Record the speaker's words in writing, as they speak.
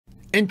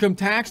Income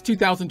tax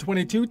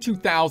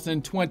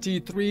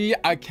 2022-2023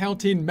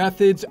 accounting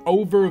methods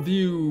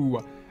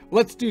overview.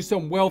 Let's do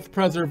some wealth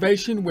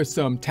preservation with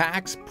some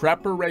tax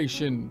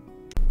preparation.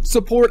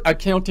 Support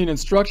accounting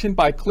instruction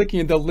by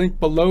clicking the link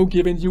below,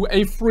 giving you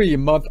a free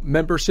month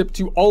membership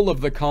to all of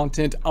the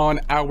content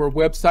on our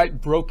website,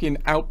 broken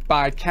out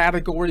by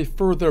category,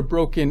 further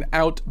broken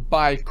out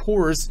by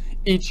course.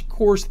 Each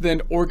course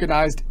then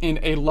organized in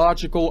a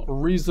logical,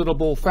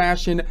 reasonable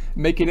fashion,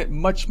 making it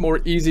much more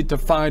easy to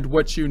find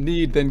what you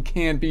need than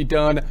can be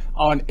done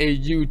on a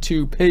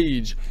YouTube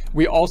page.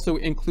 We also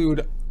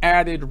include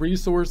added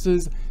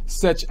resources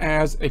such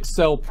as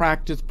Excel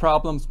practice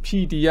problems,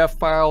 PDF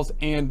files,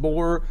 and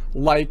more,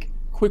 like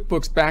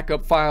QuickBooks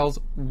backup files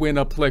when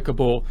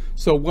applicable.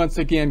 So once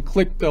again,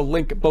 click the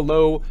link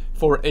below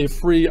for a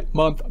free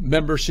month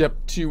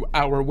membership to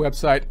our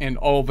website and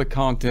all the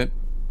content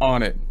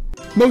on it.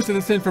 Most of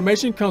this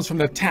information comes from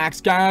the Tax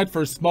Guide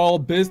for Small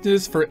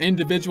Business for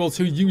Individuals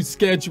Who Use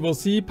Schedule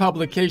C,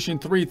 publication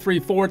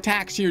 334,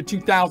 tax year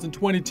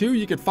 2022.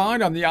 You can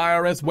find on the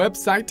IRS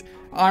website,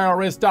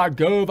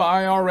 irs.gov,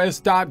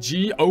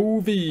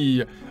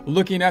 irs.gov.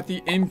 Looking at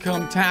the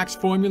income tax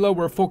formula,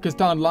 we're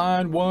focused on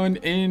line 1,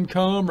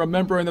 income,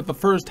 remembering that the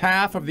first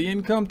half of the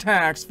income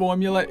tax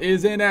formula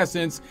is in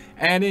essence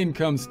an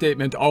income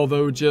statement,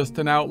 although just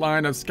an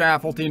outline of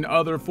scaffolding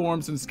other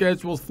forms and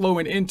schedules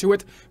flowing into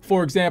it.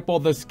 For example,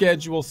 the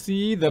Schedule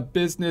C, the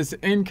business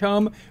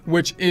income,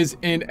 which is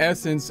in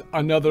essence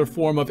another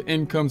form of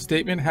income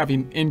statement,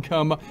 having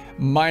income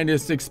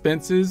minus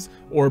expenses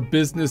or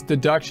business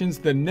deductions,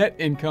 the net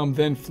income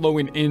then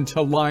flowing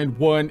into line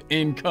 1,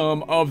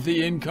 income of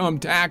the income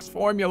tax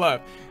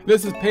formula.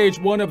 This is page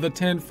 1 of the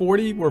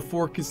 1040. We're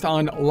focused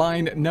on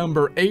line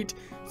number 8.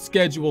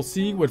 Schedule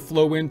C would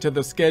flow into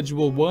the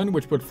Schedule 1,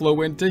 which would flow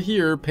into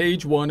here,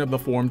 page 1 of the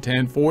Form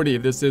 1040.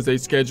 This is a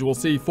Schedule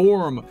C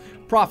form.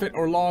 Profit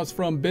or loss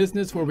from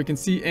business, where we can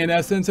see in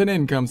essence an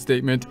income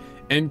statement,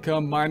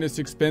 income minus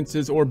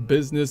expenses or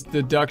business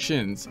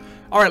deductions.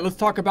 All right, let's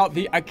talk about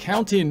the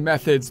accounting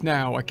methods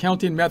now.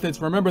 Accounting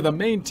methods, remember the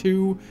main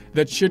two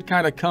that should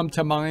kind of come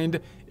to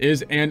mind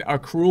is an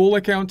accrual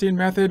accounting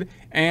method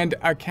and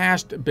a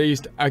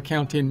cash-based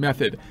accounting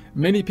method.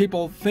 Many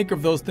people think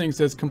of those things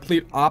as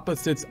complete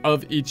opposites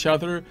of each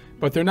other,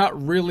 but they're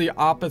not really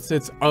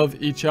opposites of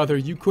each other.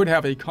 You could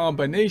have a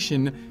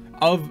combination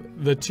of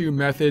the two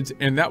methods,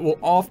 and that will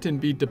often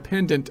be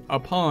dependent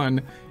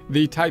upon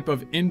the type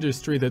of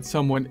industry that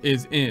someone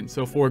is in.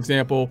 So for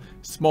example,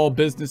 small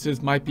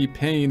businesses might be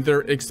paying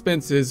their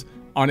expenses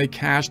on a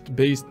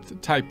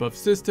cash-based type of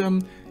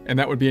system, and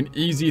that would be an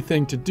easy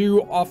thing to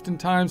do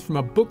oftentimes from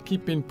a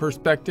bookkeeping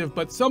perspective,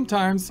 but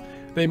sometimes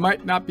they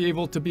might not be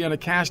able to be on a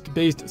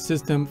cash-based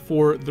system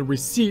for the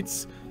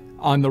receipts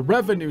on the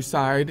revenue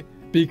side,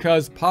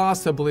 because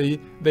possibly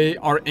they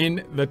are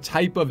in the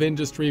type of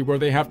industry where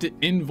they have to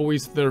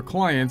invoice their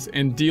clients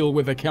and deal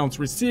with accounts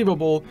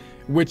receivable,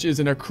 which is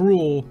an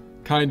accrual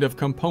kind of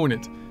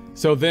component.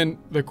 So then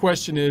the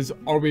question is,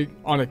 are we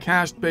on a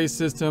cash-based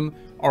system?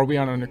 Are we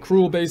on an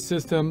accrual-based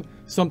system?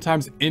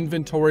 Sometimes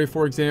inventory,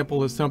 for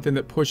example, is something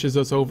that pushes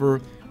us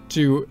over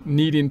to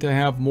needing to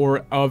have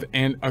more of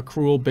an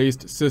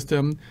accrual-based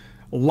system.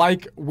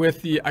 Like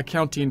with the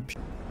accounting,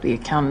 the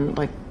accountant,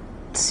 like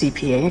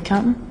CPA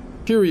accountant?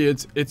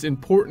 Periods, it's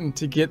important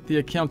to get the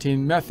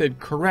accounting method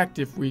correct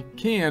if we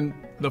can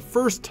the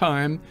first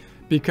time,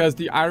 because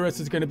the IRS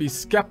is going to be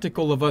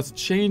skeptical of us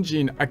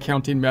changing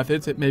accounting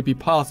methods. It may be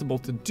possible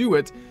to do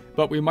it,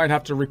 but we might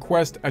have to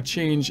request a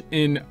change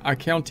in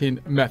accounting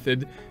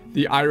method.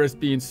 The IRS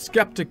being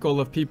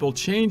skeptical of people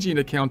changing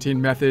accounting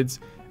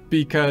methods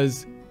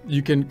because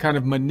you can kind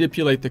of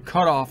manipulate the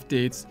cutoff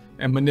dates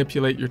and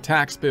manipulate your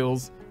tax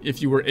bills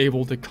if you were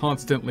able to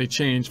constantly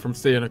change from,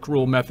 say, an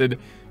accrual method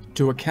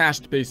to a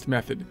cash-based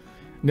method.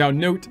 Now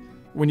note,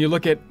 when you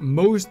look at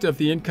most of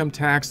the income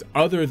tax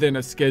other than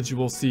a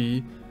Schedule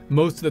C,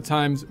 most of the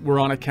times we're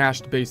on a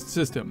cash-based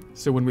system.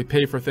 So when we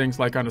pay for things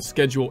like on a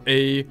Schedule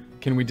A,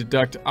 can we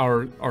deduct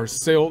our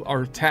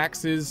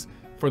taxes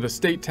for the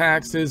state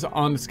taxes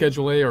on the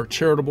Schedule A, or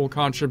charitable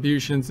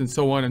contributions and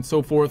so on and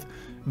so forth?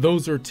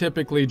 Those are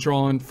typically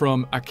drawn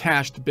from a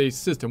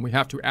cash-based system. We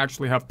have to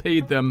actually have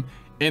paid them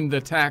in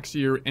the tax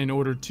year in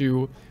order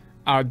to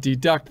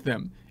deduct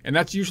them. And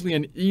that's usually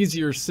an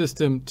easier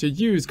system to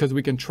use because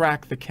we can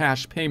track the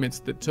cash payments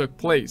that took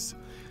place.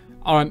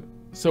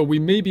 So we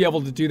may be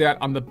able to do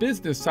that on the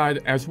business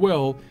side as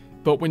well.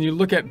 But when you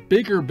look at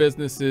bigger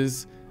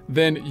businesses,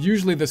 then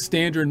usually the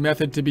standard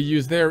method to be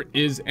used there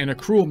is an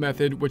accrual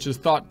method, which is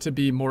thought to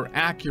be more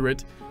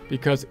accurate,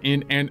 because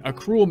in an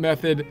accrual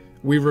method,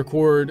 we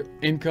record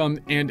income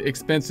and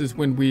expenses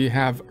when we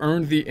have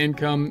earned the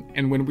income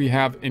and when we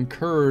have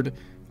incurred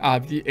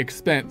the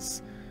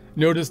expense.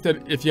 Notice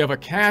that if you have a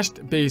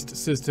cash-based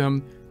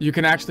system, you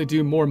can actually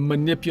do more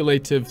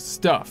manipulative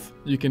stuff.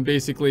 You can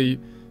basically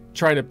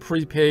try to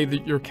prepay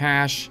your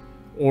cash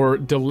or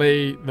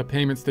delay the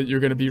payments that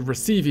you're going to be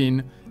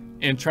receiving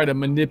and try to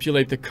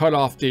manipulate the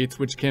cutoff dates,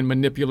 which can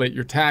manipulate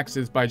your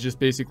taxes by just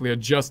basically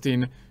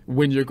adjusting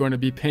when you're going to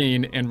be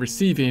paying and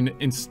receiving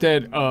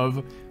instead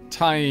of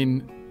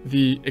tying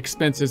the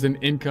expenses and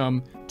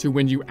income to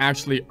when you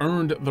actually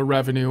earned the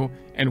revenue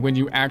and when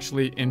you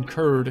actually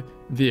incurred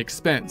the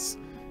expense.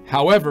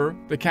 However,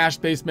 the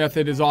cash-based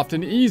method is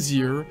often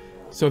easier,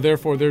 so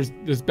therefore there's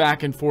this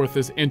back and forth,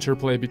 this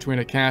interplay between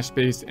a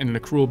cash-based and an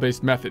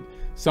accrual-based method.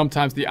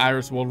 Sometimes the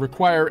IRS will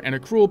require an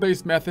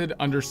accrual-based method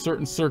under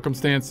certain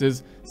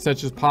circumstances,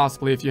 such as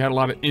possibly if you had a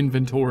lot of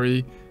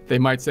inventory. They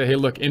might say, hey,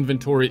 look,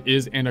 inventory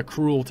is an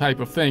accrual type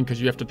of thing because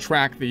you have to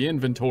track the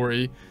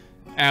inventory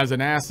as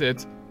an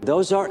asset.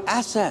 Those are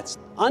assets,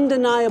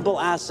 undeniable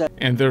assets.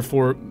 And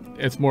therefore,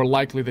 it's more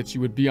likely that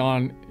you would be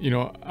on,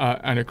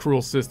 an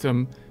accrual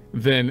system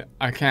than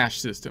a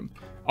cash system.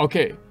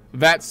 Okay,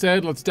 that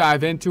said, let's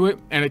dive into it.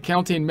 An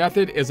accounting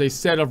method is a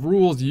set of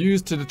rules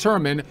used to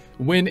determine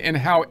when and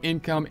how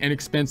income and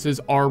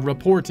expenses are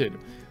reported.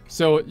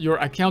 So your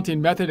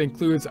accounting method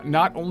includes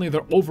not only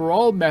the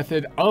overall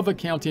method of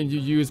accounting you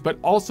use, but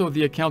also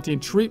the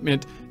accounting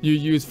treatment you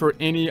use for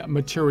any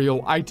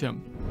material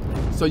item.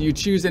 So you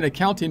choose an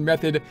accounting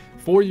method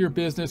for your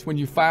business when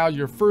you file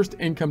your first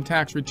income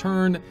tax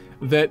return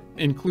that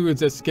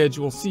includes a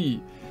Schedule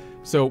C.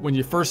 So when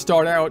you first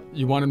start out,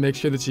 you want to make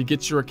sure that you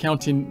get your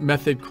accounting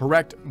method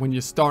correct when you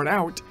start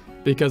out,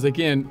 because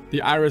again, the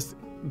IRS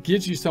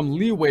gives you some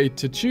leeway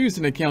to choose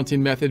an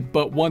accounting method,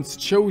 but once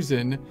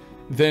chosen,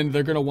 then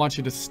they're going to want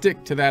you to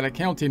stick to that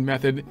accounting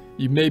method.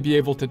 You may be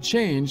able to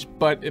change,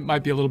 but it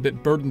might be a little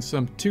bit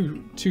burdensome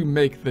to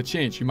make the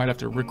change. You might have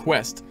to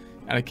request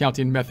an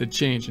accounting method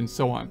change and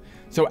so on.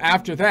 So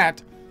after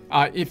that,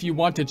 if you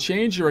want to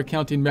change your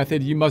accounting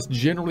method, you must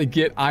generally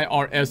get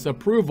IRS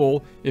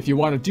approval. If you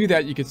want to do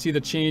that, you can see the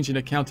change in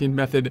accounting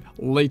method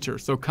later.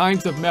 So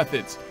kinds of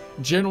methods.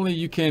 Generally,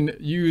 you can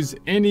use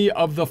any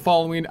of the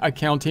following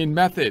accounting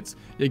methods.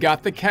 You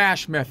got the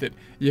cash method,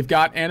 you've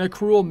got an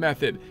accrual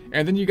method,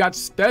 and then you got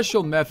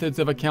special methods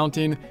of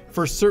accounting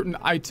for certain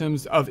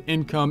items of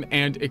income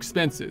and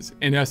expenses.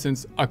 In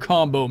essence, a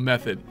combo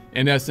method.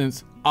 In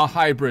essence, a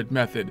hybrid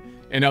method.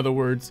 In other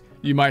words,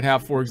 you might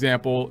have, for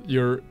example,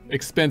 your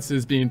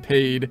expenses being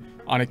paid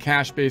on a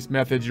cash-based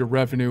method, your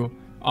revenue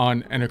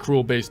on an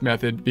accrual-based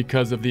method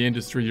because of the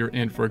industry you're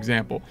in, for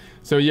example.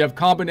 So you have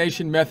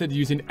combination method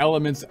using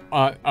elements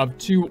of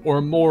two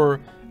or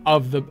more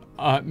of the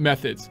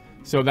methods.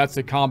 So that's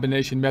a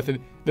combination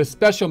method. The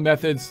special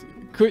methods,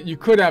 you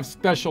could have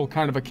special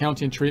kind of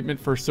accounting treatment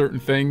for certain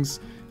things.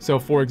 So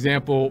for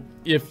example,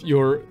 if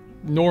your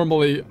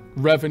normally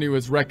revenue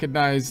is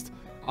recognized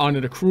on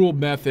an accrual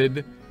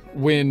method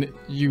when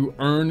you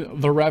earn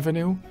the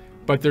revenue,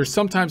 but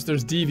sometimes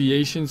there's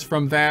deviations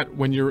from that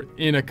when you're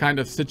in a kind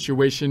of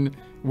situation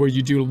where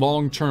you do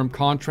long-term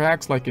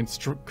contracts, like in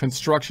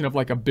construction of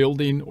like a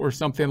building or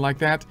something like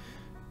that,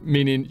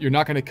 meaning you're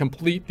not going to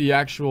complete the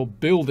actual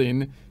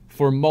building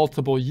for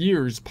multiple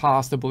years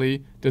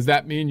possibly. Does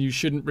that mean you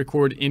shouldn't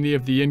record any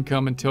of the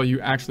income until you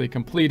actually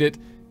complete it?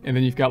 And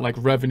then you've got like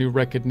revenue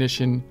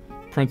recognition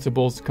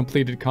principles,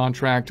 completed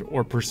contract,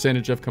 or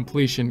percentage of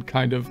completion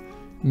kind of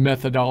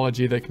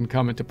methodology that can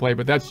come into play.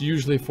 But that's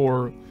usually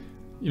for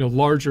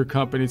larger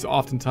companies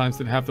oftentimes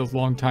that have those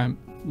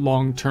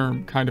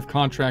long-term kind of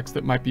contracts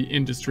that might be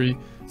industry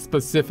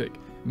specific.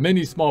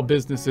 Many small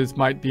businesses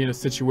might be in a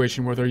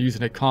situation where they're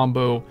using a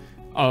combo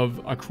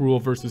of accrual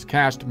versus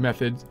cash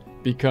methods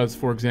because,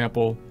 for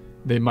example,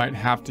 they might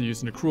have to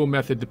use an accrual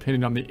method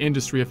depending on the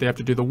industry if they have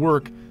to do the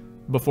work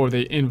before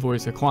they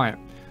invoice a client.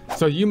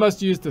 So you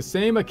must use the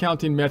same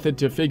accounting method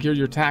to figure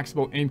your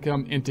taxable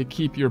income and to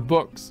keep your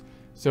books.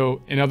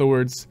 So in other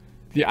words,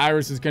 the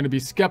IRS is going to be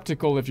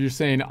skeptical if you're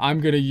saying,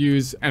 I'm going to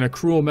use an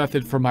accrual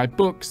method for my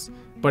books,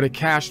 but a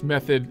cash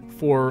method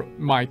for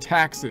my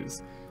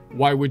taxes.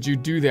 Why would you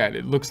do that?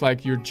 It looks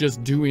like you're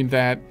just doing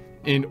that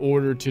in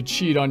order to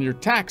cheat on your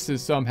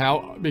taxes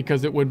somehow,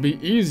 because it would be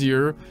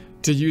easier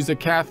to use a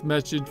cash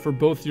method for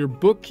both your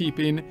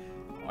bookkeeping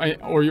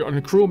or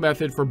an accrual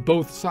method for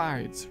both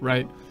sides,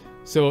 right?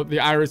 So the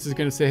IRS is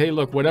going to say, hey,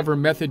 look, whatever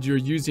method you're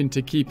using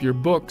to keep your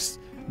books,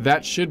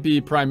 that should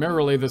be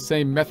primarily the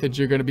same method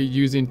you're going to be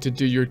using to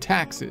do your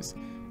taxes.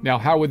 Now,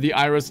 how would the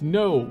IRS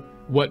know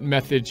what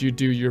method you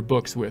do your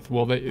books with?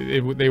 Well,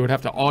 they would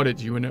have to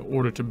audit you in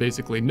order to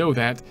basically know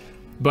that.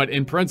 But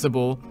in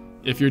principle,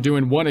 if you're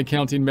doing one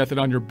accounting method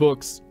on your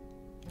books,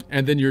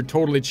 and then you're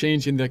totally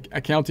changing the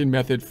accounting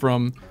method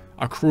from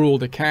accrual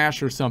to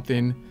cash or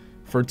something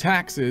for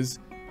taxes,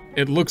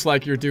 it looks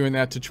like you're doing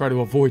that to try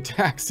to avoid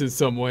taxes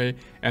some way.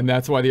 And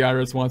that's why the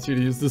IRS wants you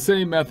to use the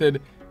same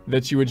method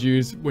that you would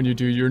use when you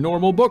do your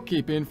normal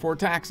bookkeeping for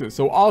taxes.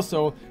 So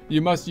also, you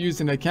must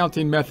use an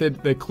accounting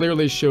method that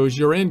clearly shows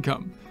your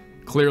income.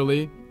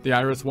 Clearly, the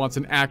IRS wants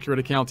an accurate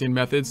accounting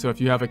method. So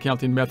if you have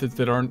accounting methods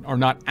that are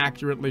not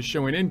accurately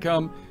showing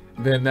income,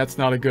 then that's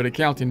not a good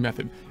accounting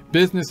method.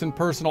 Business and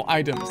personal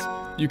items.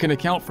 You can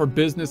account for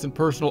business and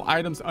personal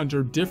items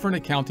under different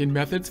accounting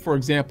methods. For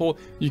example,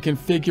 you can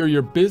figure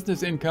your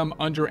business income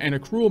under an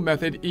accrual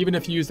method, even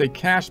if you use a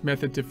cash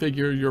method to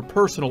figure your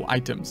personal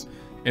items.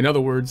 In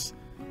other words,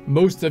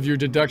 most of your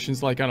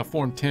deductions, like on a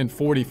Form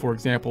 1040, for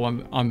example,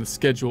 on the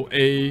Schedule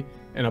A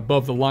and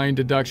above the line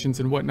deductions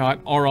and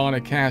whatnot, are on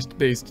a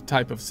cash-based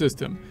type of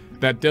system.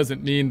 That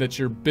doesn't mean that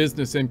your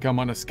business income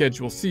on a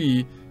Schedule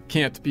C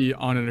can't be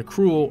on an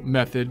accrual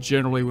method.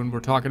 Generally, when we're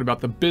talking about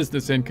the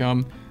business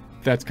income,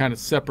 that's kind of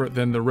separate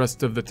than the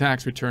rest of the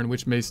tax return,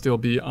 which may still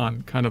be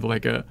on kind of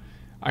like a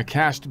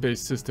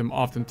cash-based system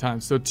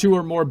oftentimes. So 2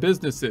 or more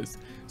businesses.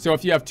 So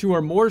if you have 2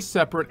 or more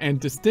separate and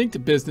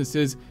distinct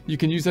businesses, you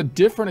can use a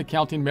different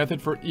accounting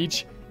method for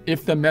each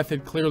if the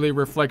method clearly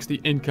reflects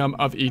the income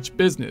of each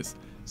business.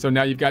 So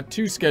now you've got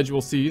 2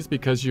 Schedule Cs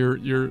because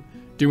you're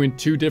doing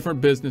 2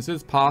 different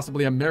businesses,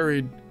 possibly a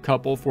married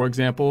couple, for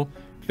example,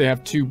 if they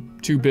have two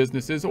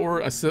businesses, or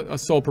a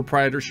sole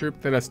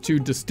proprietorship that has 2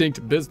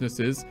 distinct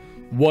businesses.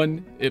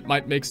 One, it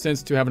might make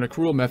sense to have an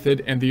accrual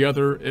method, and the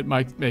other, it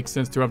might make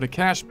sense to have a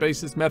cash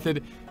basis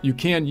method. You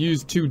can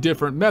use 2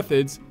 different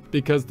methods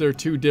because they're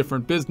 2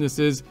 different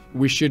businesses.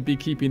 We should be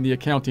keeping the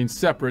accounting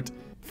separate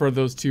for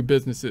those 2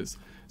 businesses.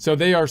 So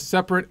they are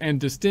separate and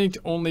distinct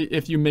only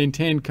if you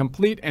maintain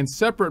complete and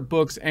separate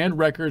books and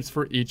records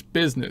for each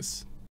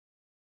business.